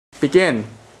Begin.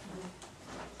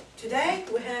 Today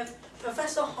we have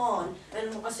Professor Han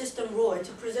and Assistant Roy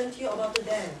to present to you about the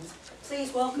dams.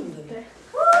 Please welcome them.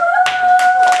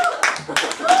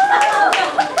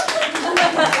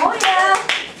 Oh yeah!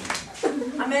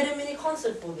 I made a mini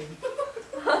concert for them.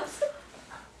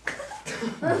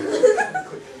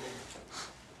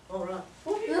 Alright.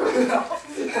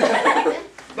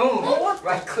 No,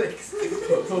 right click.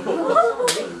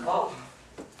 Oh.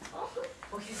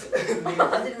 Okay.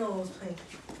 I didn't know I was playing.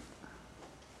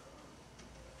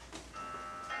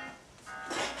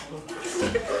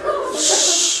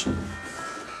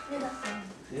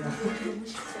 Yeah.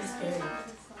 So scary.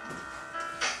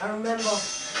 I remember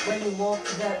when you walked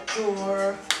to that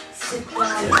door, sit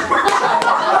down,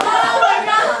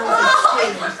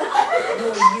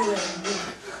 you and me.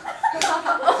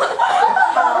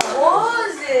 How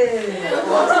was it? It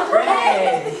was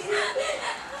great.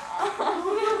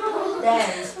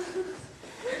 Dance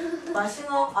by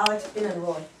singer Alex, Bin and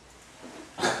Roy.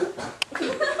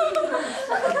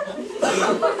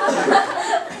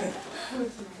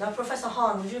 Now, Professor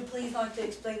Han, would you please like to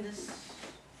explain this?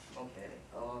 Okay.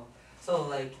 So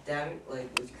like dam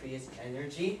which creates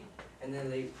energy, and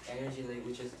then energy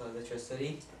which is the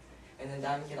electricity, and then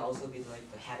dam can also be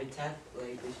like the habitat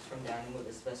which is from the animal,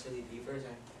 especially beavers,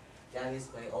 and dam is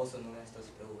also known as the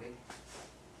spillway.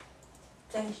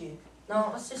 Thank you.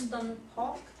 Now, Assistant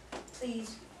Hawk,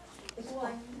 please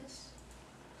explain this.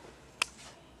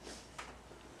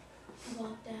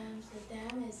 About dams, the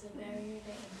dam is a barrier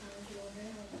that impounds water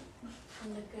on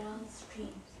the ground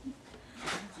streams.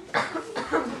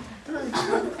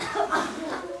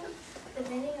 The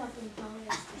meaning of impound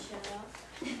is to shut up.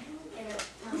 In a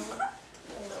pound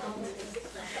is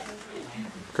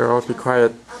always Girl, be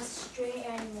quiet. a stray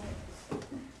animal.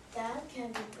 Dam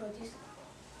can produce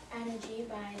energy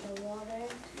by the water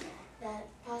that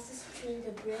passes through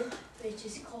the bridge, which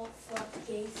is called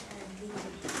floodgates and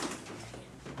levees.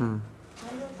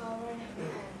 Hydropower and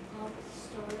pump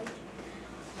storage.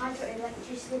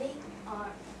 Hydroelectricity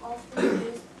are often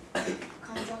used in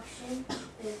conjunction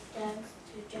with dams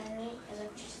to generate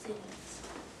electricity.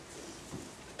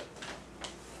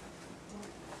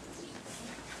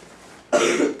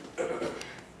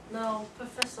 Now,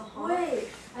 Professor Han. Wait,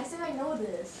 I think I know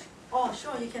this. Oh,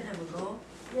 sure, you can have a go.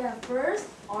 Yeah, first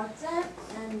arc dam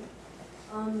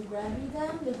and gravity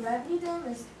dam. The gravity dam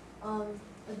is a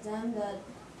dam that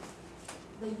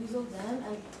the usual dam,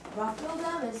 and Ruckfa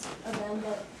Dam is a dam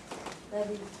that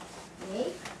we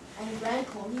make, and Grand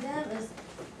Kohi Dam is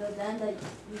the dam that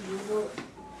we usually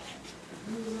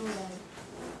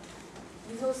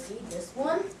see. This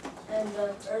one, and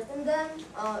the earthen dam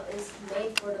is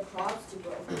made for the crops to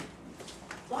grow.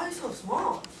 Why are you so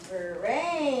small? For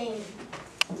rain.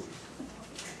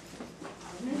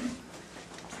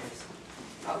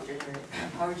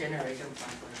 Power generation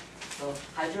plant. So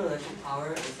hydroelectric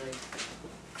power is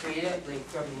created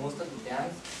from most of the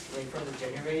dams, from the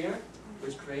generator,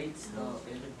 which creates the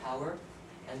electric power,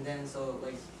 and then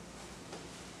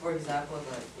for example,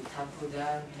 the Itapu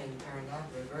Dam in Paraná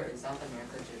River in South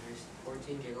America generates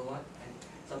 14 gigawatt and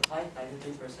supplies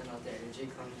 93% of the energy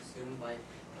consumed by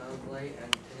Paraguay and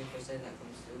 20% that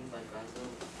consumed by Brazil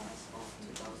as of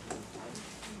 2005.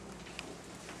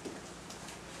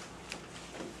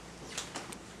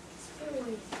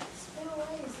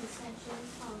 Spillway is a section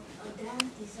of a dam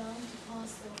designed to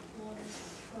pass the water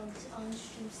from the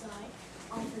downstream side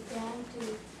of the dam to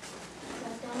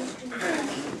the downstream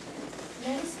side.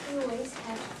 Many spillways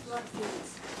have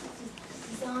floodgates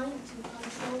designed to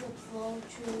control the flow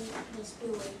through the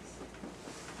spillways.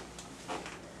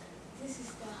 This is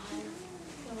the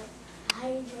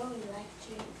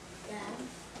hydroelectric dam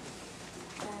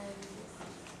and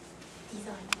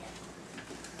design.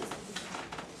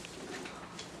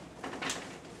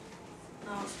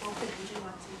 Now, Spoken, would you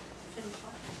like to finish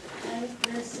off? And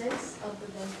there's 6 of the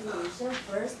dam creation.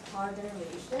 First, power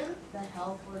generation, the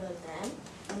help for the dam,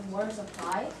 and water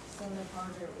supply, similar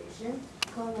power generation,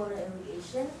 cold water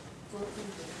irrigation, food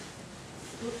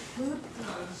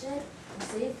irrigation, and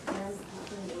safe dam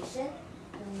declination,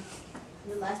 and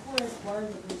the last one is water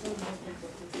division.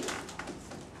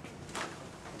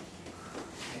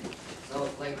 So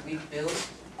we built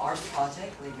our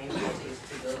project, main project is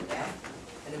to build a dam,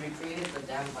 and then we created the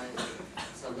dam by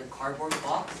the cardboard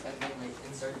box, and then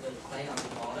insert the clay on the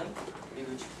bottom,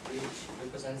 which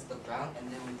represents the ground,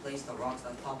 and then we place the rocks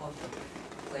on top of the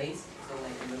clays, so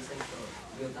it looks like the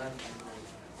real dam, and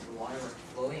the water was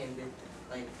flowing, and then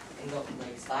in the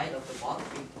side of the box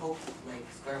we poked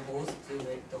square holes to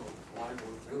make the water go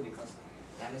through, because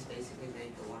dam is basically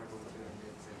make the water go through, and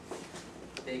it's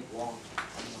a big wall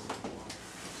on the water.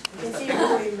 You can see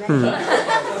who we made.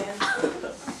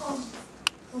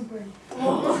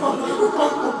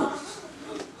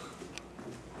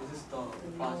 This is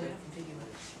the project.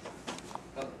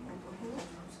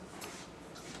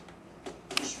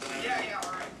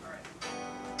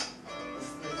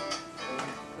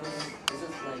 This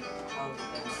is like how the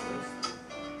dance works.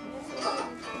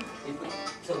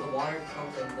 So the water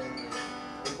comes and then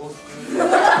it goes through.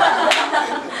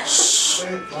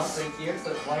 When it drops right here, so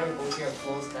the water goes here and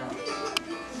flows down.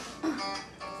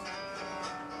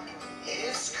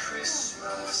 It's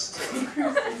Christmas.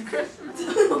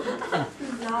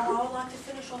 Now I would like to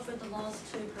finish off with the last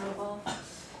two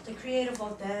paragraphs. The creator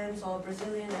of dams are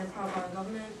Brazilian and Paraguayan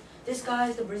government. This guy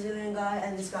is the Brazilian guy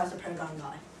and this guy is the Paraguayan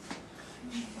guy.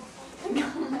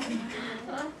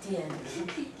 The end.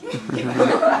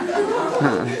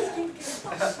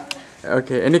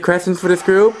 Okay, any questions for this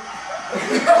group?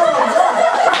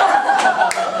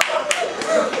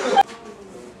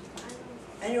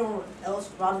 Anyone else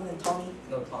rather than Tommy?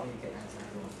 No, Tommy, you can answer.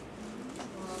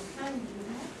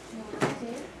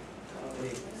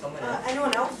 Wait, someone else?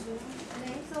 Anyone else?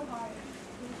 Thanks so hard.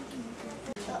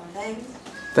 Thanks.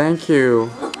 Thank you.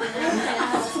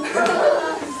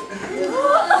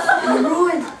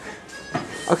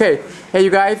 Okay, hey you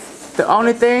guys, the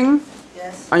only thing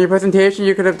Yes. on your presentation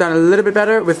you could have done a little bit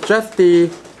better was just the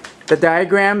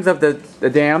diagrams of the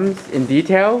dams in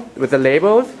detail with the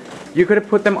labels. You could have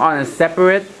put them on a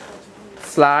separate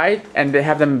slide and they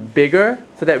have them bigger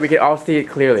so that we could all see it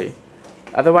clearly.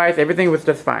 Otherwise, everything was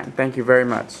just fine. Thank you very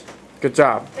much. Good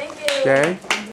job. Thank you. Okay?